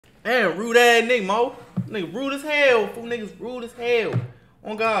Damn, rude ass nigga, Mo. Nigga rude as hell. Fool niggas rude as hell.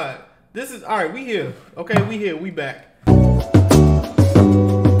 On God. This is alright, we here. Okay, we here, we back.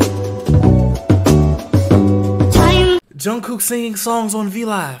 Jungkook singing songs on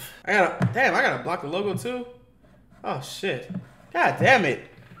vlive. I gotta block the logo too? Oh shit. God damn it.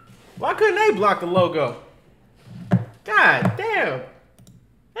 Why couldn't they block the logo? God damn.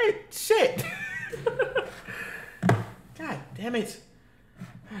 Hey, shit. God damn it.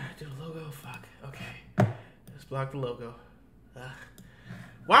 Do the logo, fuck. Okay. Let's block the logo.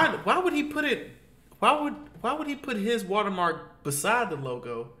 Why would he put it, why would he put his watermark beside the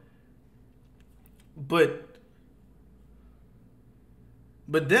logo? But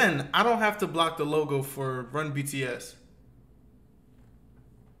then I don't have to block the logo for Run BTS.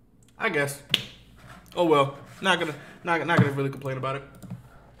 I guess. Oh well. Not gonna really complain about it.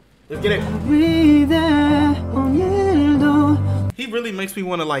 Let's get it. He really makes me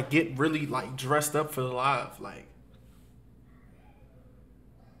want to like get really like dressed up for the live, like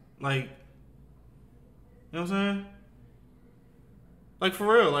you know what I'm saying? Like for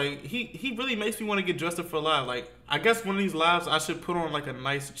real, like he really makes me want to get dressed up for a live. Like I guess one of these lives I should put on like a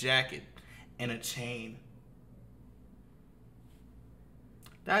nice jacket and a chain.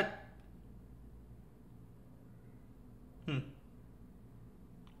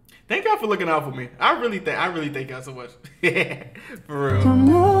 Thank y'all for looking out for me. I really thank y'all so much. For real.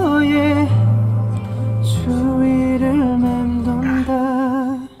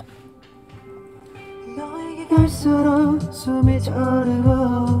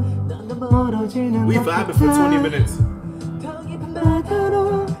 We vibing for 20 minutes.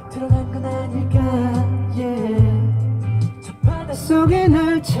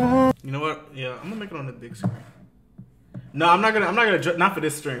 You know what? Yeah, I'm gonna make it on the big screen. No, I'm not gonna, not for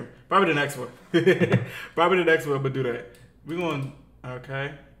this stream. Probably the next one. Probably the next one, but do that. We're going,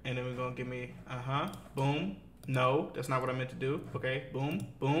 okay. And then we're gonna give me, boom. No, that's not what I meant to do. Okay, boom,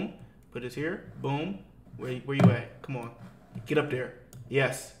 boom. Put this here, boom. Where you at? Come on. Get up there.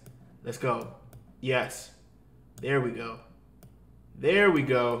 Yes. Let's go. Yes. There we go. There we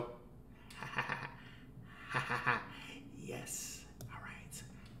go. Yes. All right.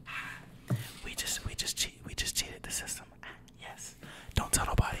 We just cheated the system. Yes. Don't tell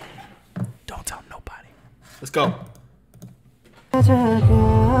nobody. Don't tell nobody. Let's go.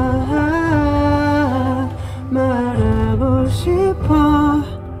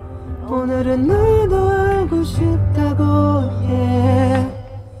 오늘은 너도 알고 싶다고 yeah.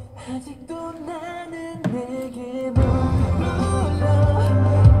 아직도 나는 내게 몰라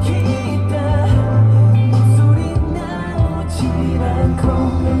기다 목소리 나오지 않고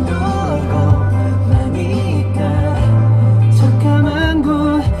맴돌고만 있다 잠깐만 곳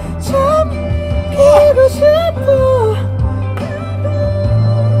잠기고 싶어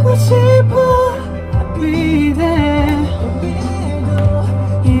가고 싶어 be there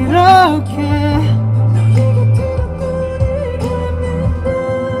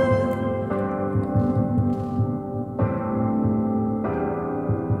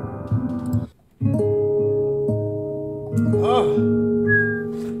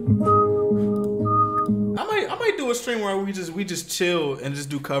I might do a stream where we just chill and just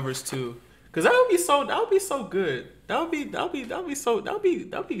do covers too, cause that would be so good. That would be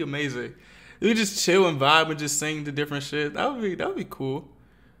amazing. We just chill and vibe and just sing the different shit. That would be cool.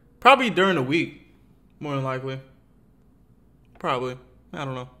 Probably during the week, more than likely. Probably. I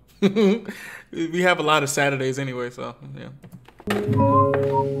don't know. We have a lot of Saturdays anyway, so yeah.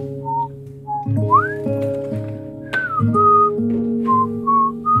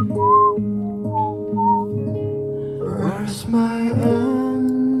 Where's my angel?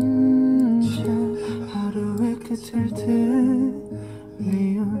 하루의 끝을 들리온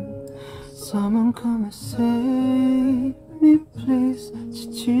Someone come and save me please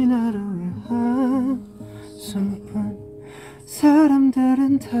지친 하루의 한숨뿐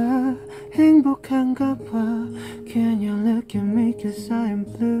사람들은 다 행복한가 봐 Can you look at me cause I'm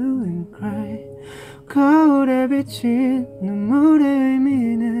blue and gray 거울에 비친 눈물의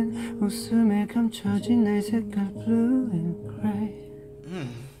의미는 웃음에 감춰진 내 색깔 blue and gray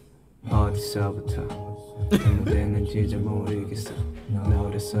어디서부터 잘못됐는지 잘 모르겠어 나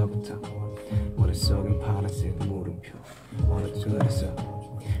어려서부터 머릿속엔 파란색 물음표 어느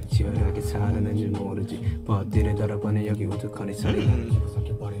줄에서 치열하게 살아는지 모르지 버티를 돌아보는 여기 우두커니 소리가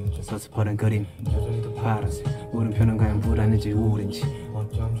서스퍼른 그림 파란색 물음표는 과연 불안인지 우울인지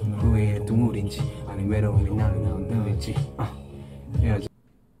후회의 눈물인지 아니 외로움이 나를 흔들린지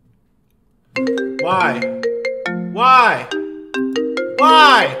Why? Why?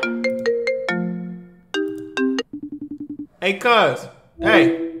 Why? Hey cuz,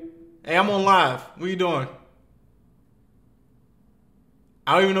 hey, Hey, I'm on live. What you doing?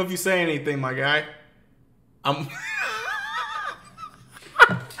 I don't even know if you say anything, my guy. I'm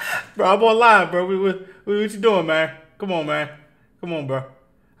bro, I'm on live, bro. What you doing, man? Come on, man. Come on, bro.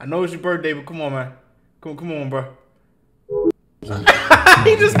 I know it's your birthday, but come on, man. Come on, bro.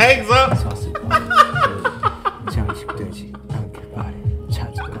 He just hangs up.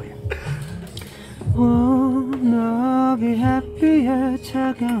 Wanna be happier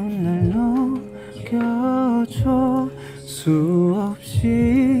차가운 날 녹여줘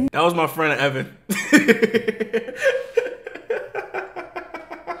수없이. That was my friend Evan.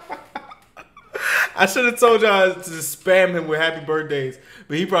 I should have told y'all to spam him with happy birthdays,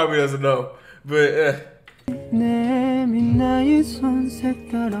 but he probably doesn't know. But 내민 나의 손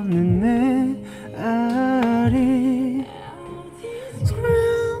색깔 없는 내 알이.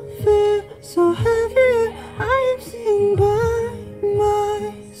 Feel so heavy, I am sitting by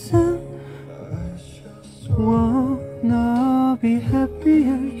myself. Wanna be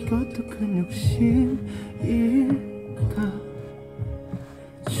happier, 이것도 큰 욕심일까?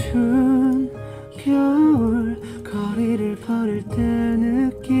 추운 겨울 거리를 걸을 때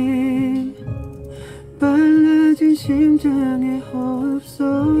느낀 빨라진 심장의 호흡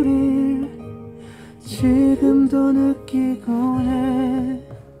소리를 지금도 느끼곤 해.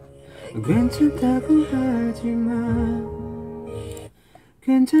 괜찮다고 하지만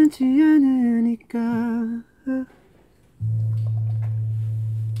괜찮지 않으니까.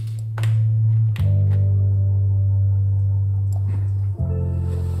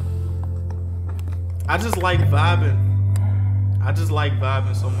 I just like vibing. I just like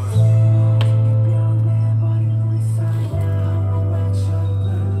vibing so much.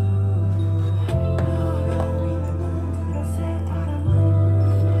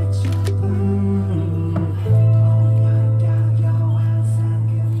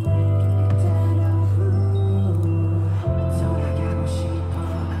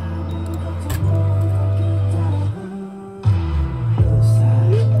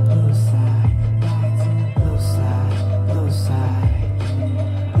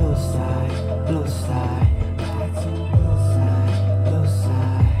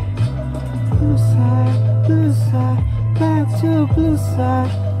 Blue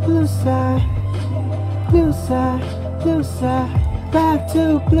side, blue side, blue side, blue side, back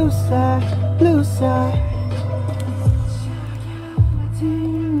to blue side, blue side.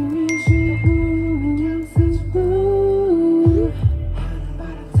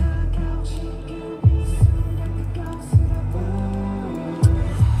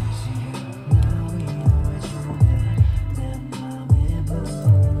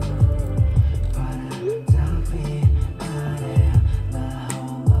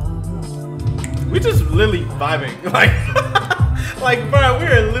 We just literally vibing, like, bro,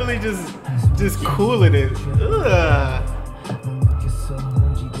 we're literally just cooling it. Ugh.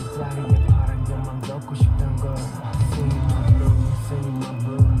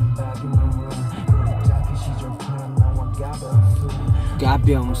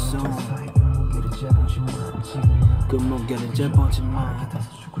 가벼운 손 그 무게를 재보지 마. 바람에 다시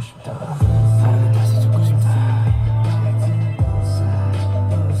죽고 싶다. 바람에 다시 죽고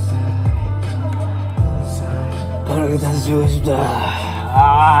싶다.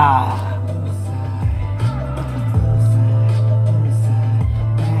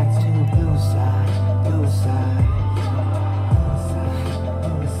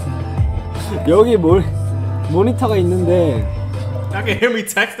 여기 모니터가 있는데. Y'all can hear me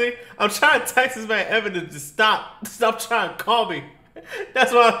texting. I'm trying to text this man Evan to just stop trying to call me.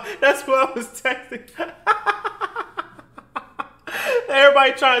 That's why I was texting.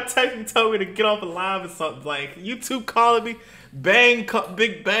 Everybody trying to text me, told me to get off a live or something. Like YouTube calling me,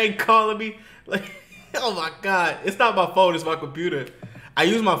 Big Bang calling me. Like, oh my god, it's not my phone, it's my computer. I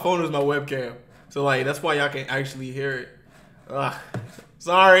use my phone as my webcam, so like that's why y'all can actually hear it. Ugh,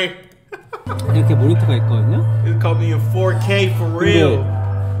 sorry. 이렇게 모니터가 있거든요. It called me in 4K for real.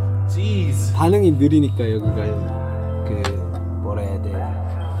 Jeez. 반응이 느리니까 여기가 그 뭐라 해야 돼.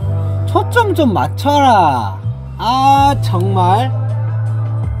 초점 좀 맞춰라. 아 정말.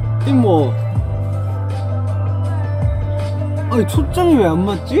 이 뭐. 아니 초점이 왜 안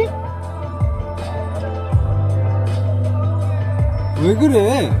맞지? 왜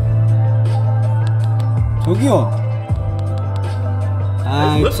그래? 저기요.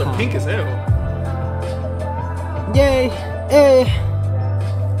 His lips are pink as hell. Yay! Hey.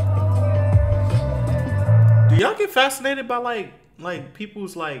 Do y'all get fascinated by like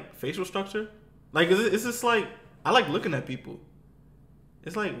people's like facial structure? Like is this like I like looking at people.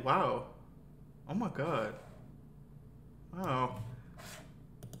 It's like wow. Oh my god. Wow.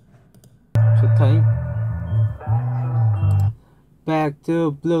 time. Back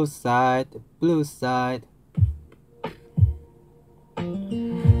to blue side, blue side.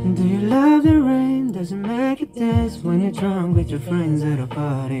 Do you love the rain? Does it make it dance when you're drunk with your friends at a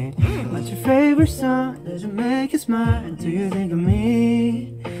party? What's your favorite song? Does it make you smile? Do you think of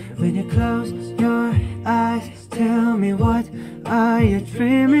me? When you close your eyes, tell me what are you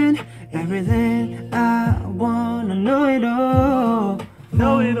dreaming? Everything I wanna know it all.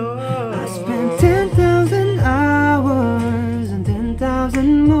 Know it all. I spent 10,000 hours and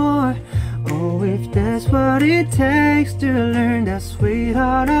 10,000 more. Oh, if that's what it takes to learn that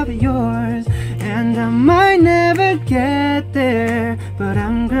sweetheart of yours. And I might never get there, but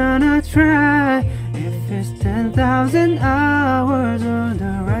I'm gonna try. If it's 10,000 hours or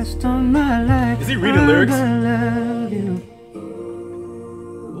the rest of my life, is he reading lyrics? I'm gonna love you.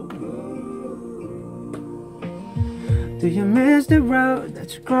 Do you miss the road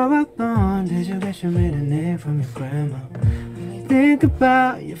that you grew up on? Did you get your middle name from your grandma? Think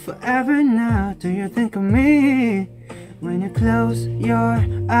about you forever now. Do you think of me? When you close your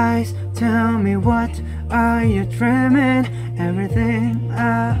eyes, tell me what are you dreaming? Everything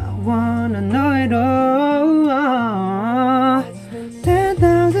I wanna know it all.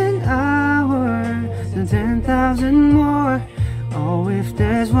 10,000 hours and 10,000 more. Oh, if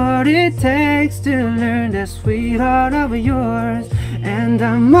that's what it takes to learn that sweetheart of yours. And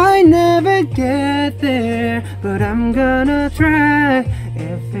I might never get there, but I'm gonna try.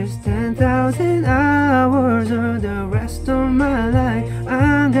 If it's 10,000 hours or the rest of my life,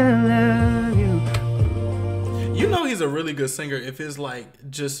 I'm gonna love you. You know he's a really good singer if his like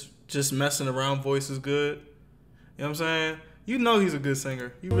just messing around voice is good. You know what I'm saying? You know he's a good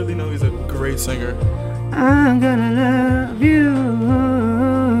singer. You really know he's a great singer. I'm gonna love you.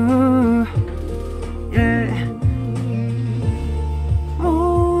 Yeah.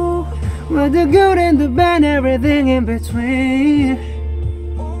 Oh, with the good and the bad, everything in between.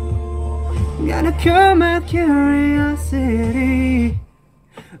 Gotta cure my curiosity.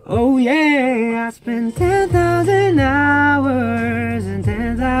 Oh yeah, I spent 10,000 hours and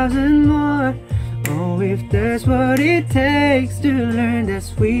 10,000 more. Oh, if that's what it takes to learn that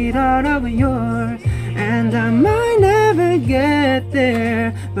sweetheart of yours. And I might never get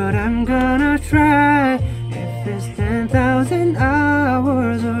there, but I'm gonna try. If it's 10,000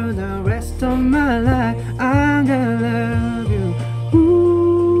 hours or the rest of my life, I'm gonna love you.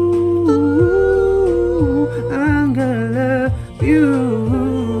 Ooh, I'm gonna love you.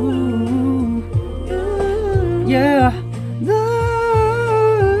 Yeah.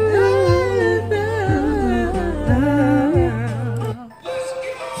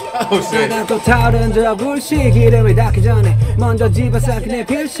 내가 또 다른 저 불씨 기름이 닿기 전에 먼저 집어삼킨 내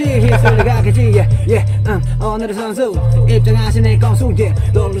필시 휩쓸려 가겠지 yeah, 오늘의 선수 입장하신 내 건수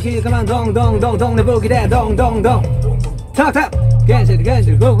놀리기 그만 동동동 동네 부기대 동동동 탁탁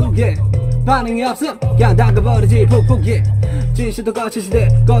괜찮이 고고 반응이 없음 그냥 담가버리지 푹푹 진실도 거친 시대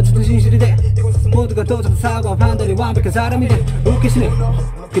거짓도 진실이 돼 모두가 도착한 사고 판단이 완벽한 사람이 돼 웃기시네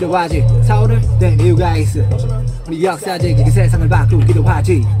필요하지 사오를 된 이유가 있어 우리 역사적인 세상을 바꾸기도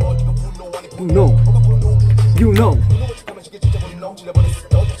하지 You know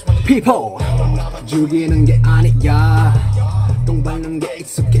People 죽이는 게 아니야 똥 밟는 게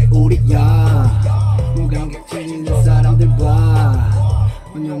익숙해 우리야 무감각해지는 사람들과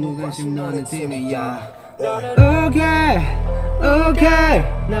무관심 너는 팀이야 Okay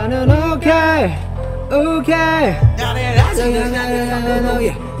나는 okay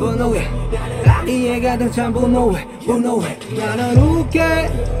분노해 이해가 된 참 분노해 나는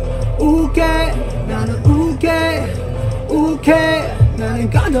나는 나는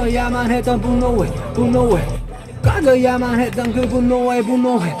가져야만 했던 분노해 가져야만 했던 그 분노해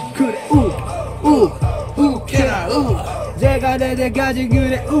그래 우케라 제가 될 때까지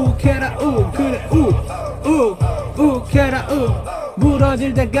그래 우케라 그래 우케라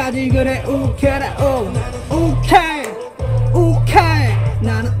부러질 때까지 그래 우케라 오케이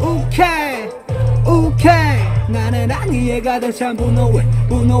나는 오케이 나는 이해가 돼 참 분노해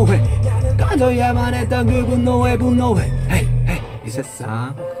가져야만 했던 그 분노해 hey, 이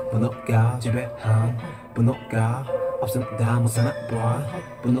세상 분노가 지배한 분노가 없으면 다 못 사나 봐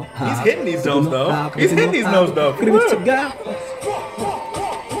분노하 He's hitting these notes though. He's hitting these notes though. 그리고 미쳐가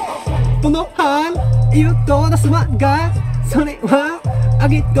분노한 이유도 다 수많가 선의와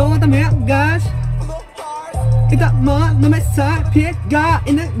악의도 다 몇가 일단 먼 놈의 살 피해가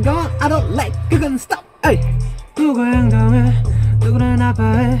있는 건 I don't like 그건 stop 누구 행동해 누구는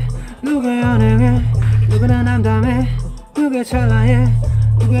아파해 누구 연행해 누구는 남담해 누구의 찰나해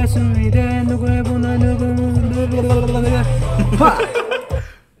누구의 승리대 누구의 분노 누구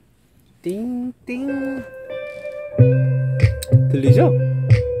띵띵 들리죠?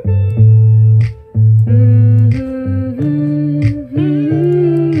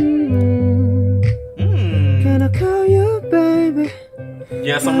 Can I call you baby?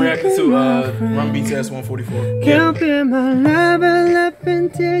 Yes, I'm reacting to Run BTS 144. Can't be my lover, love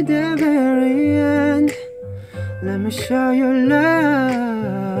until the very end. Let me show you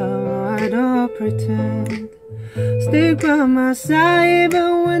love, I don't pretend. Stick by my side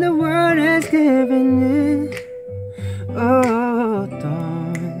even when the world is giving in. Oh,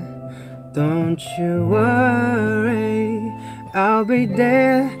 don't you worry, I'll be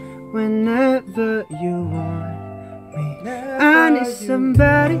there whenever you want me. I need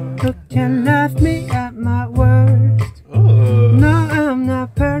somebody who can love me at my worst. No, I'm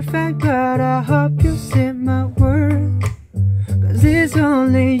not perfect, but I hope you see my worth. Cause it's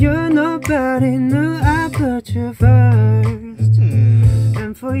only you, nobody knew I put you first.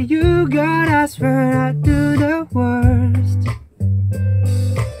 And for you, God, I swear I do the worst.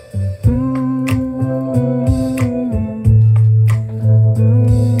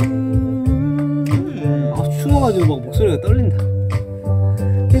 추워가지고 막 목소리가 떨린다.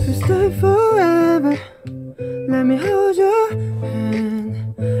 If you stay forever, let me hold your hand.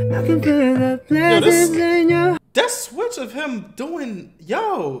 I can feel the pleasures in your. That switch of him doing,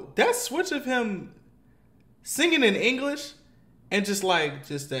 that switch of him singing in English and just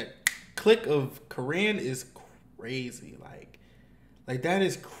that click of Korean is crazy. Like that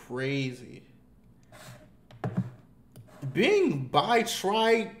is crazy. Being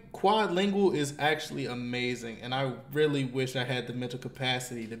quadlingual is actually amazing, and I really wish I had the mental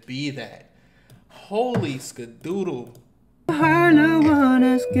capacity to be that. Holy skadoodle. No one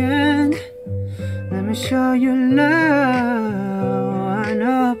else can. Let me show you love, I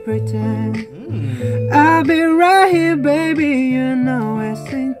don't pretend. I'll be right here, baby, you know I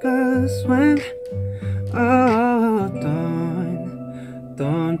sink or swim. Oh,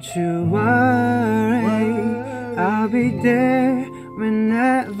 don't you worry, I'll be there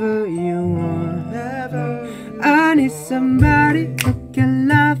whenever you want. I need somebody who can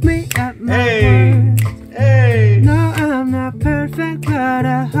love me at my worst. No, I'm not perfect, but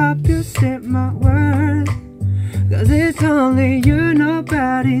I hope you see my worth. Cause it's only you,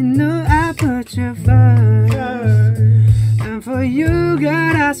 nobody knew I put you first. And for you,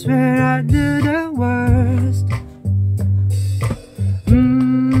 God, I swear I do the worst.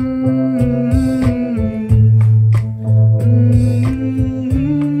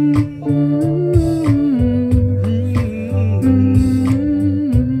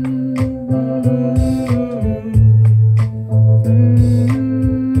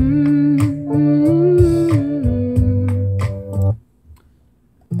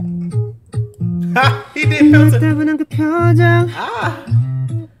 He did filter. 따분한 그 표정.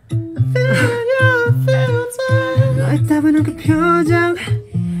 너의 따분한 그 표정.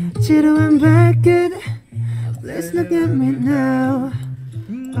 지루한 발끝. Please look at me now.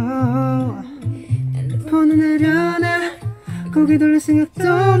 Oh. 폰을 내려놔. 고개 돌릴 생각도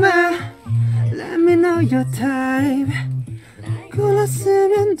마. Let me know your type.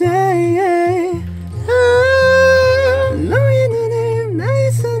 골랐으면 돼. 너의 눈을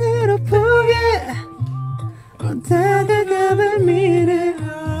나의 손으로 보게. 다가가볼 미래.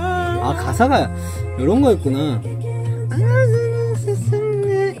 아, 가사가 이런 거였구나.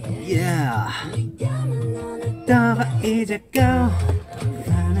 Yeah. 너가 이제 go.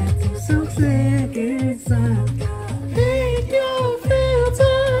 나의 속삭일 서. Make you feel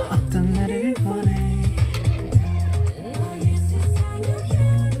the. 어떤 나를 원해.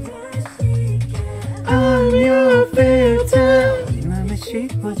 I'm your filter. 네 맘에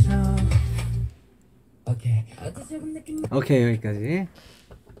씹어줘. 오케이, 여기까지.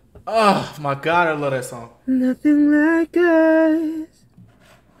 Oh my god, I love that song. Nothing like us.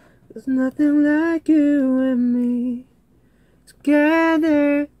 There's nothing like you and me.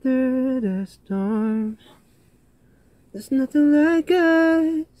 Together through the storm. There's nothing like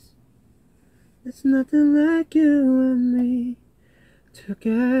us. There's nothing like you and me.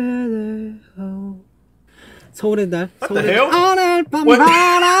 Together. Oh. 서울의 달. What the hell? 오늘 밤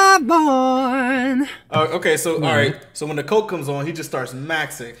바라본. Okay, so all right. So when the coke comes on, he just starts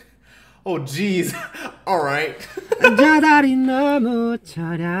maxing. Oh jeez. All right. 앉아다리 너무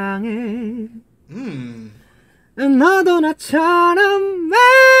처량해. 너도 나처럼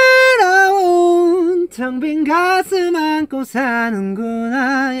외로운 텅 빈 가슴 안고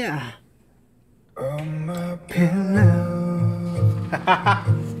사는구나. Yeah. On my pillow.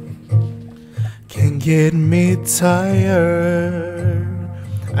 Can get me tired.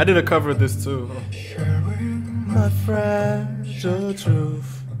 I did a cover of this too. My fragile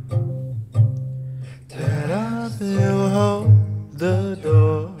truth. You hold the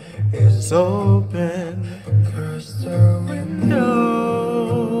door is open. First the window.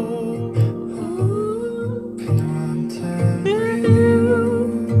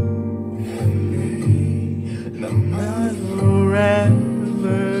 No matter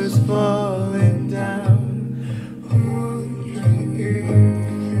wherever's falling down.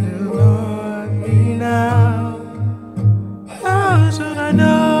 You want me now. How should I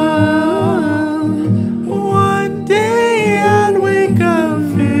know? One day I'd wake up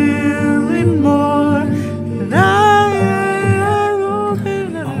feeling more than I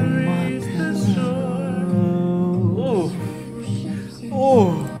open and reach the shore.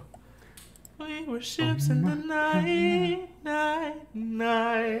 Oh, we were ships in the night,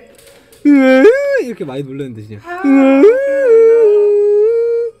 night. 이렇게 많이 놀랐는데 진짜.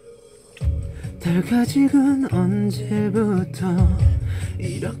 달과 지금 언제부터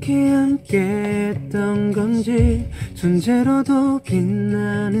이렇게 함께했던 건지 존재로도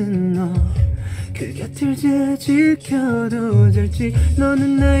빛나는 너 그 곁을 잘 지켜도 될지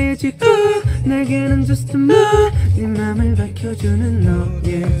너는 나의 직구 내게는 just a man 네 맘을 밝혀주는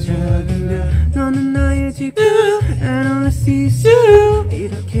너의 작은 별 너는 나의 직구 and all I see is you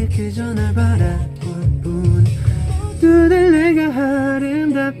이렇게 그저 날 바라볼 뿐 두들 내가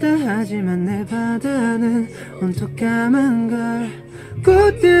아름답다 하지만 내 바다는 온통 까만 걸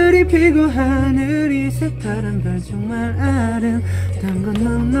꽃들이 피고 하늘이 새파란 별 정말 아름다운 건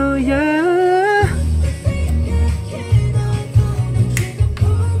넌 너야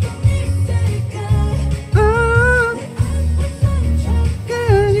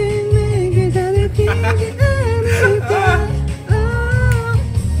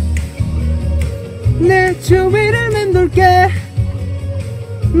내 주위를 맴돌게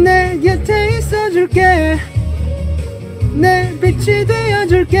내 곁에 있어줄게 내 빛이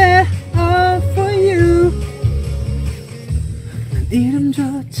되어줄게 All for you 난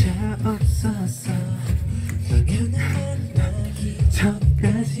이름조차 없었어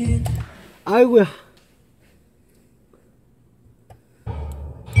저까지 아이고야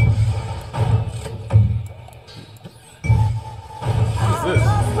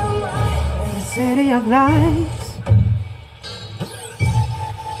City of lights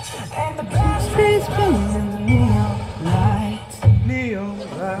and the streets burning in the neon lights. Neon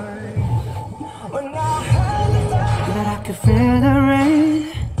light. When I heard that I could feel the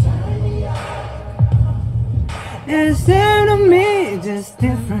rain. Instead of me, just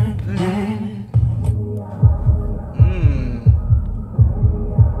different name.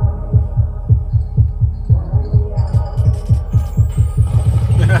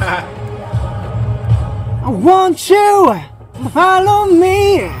 I want you to follow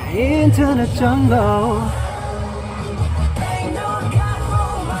me into the jungle.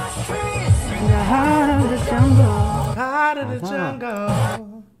 In the heart of the jungle. Heart of the jungle.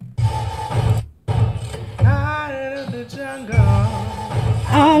 Heart of the jungle.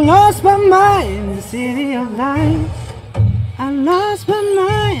 I lost my mind in the city of lights. I lost my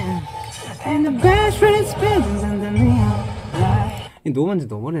mind in the best friends buildings and the neon light. 이 노만지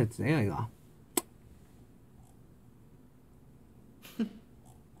너무 했어요 이거.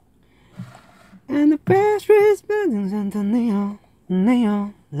 And the best friends buildings and the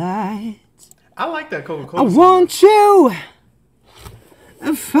neon lights. I like that Coca-Cola. I want you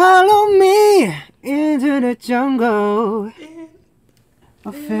to follow me into the jungle.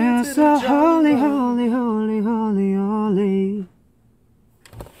 I feel so holy, holy, holy, holy, holy.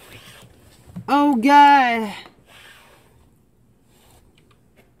 Oh God.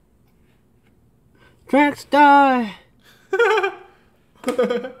 Track star.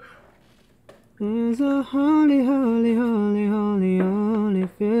 It's so holy, holy, holy, holy, holy.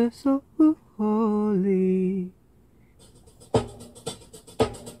 Feel so holy.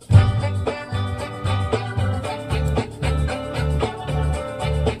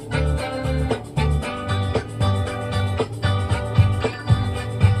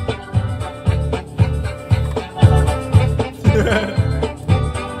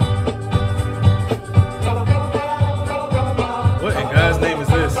 What in God's name is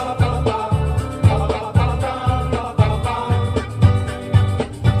this?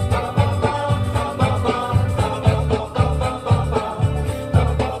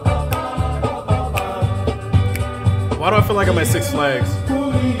 Why do I feel like I'm at Six Flags?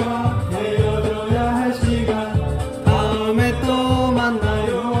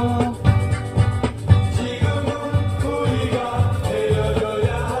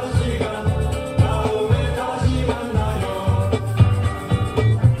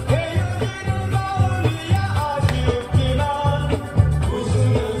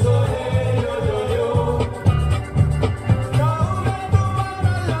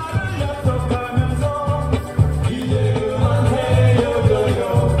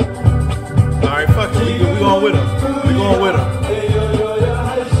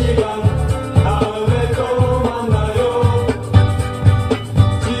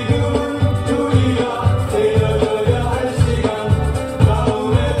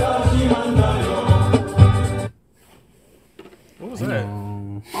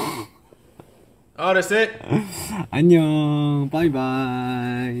 Oh, that's it? 안녕. Bye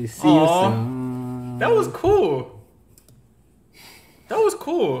bye. See you soon. That was cool. That was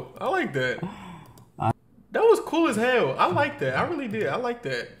cool. I like that. That was cool as hell. I like that. I really did. I like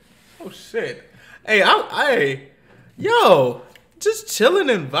that. Oh shit. Hey, yo, just chilling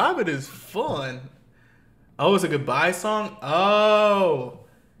and vibing is fun. Oh, it's a goodbye song? Oh.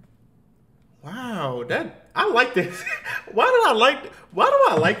 Wow, I like this. Why do I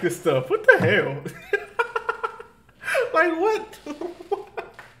like this stuff? What the hell? Like what?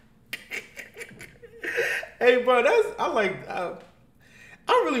 Hey, bro,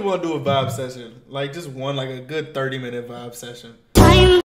 I really want to do a vibe session. Like just one, like a good 30-minute vibe session.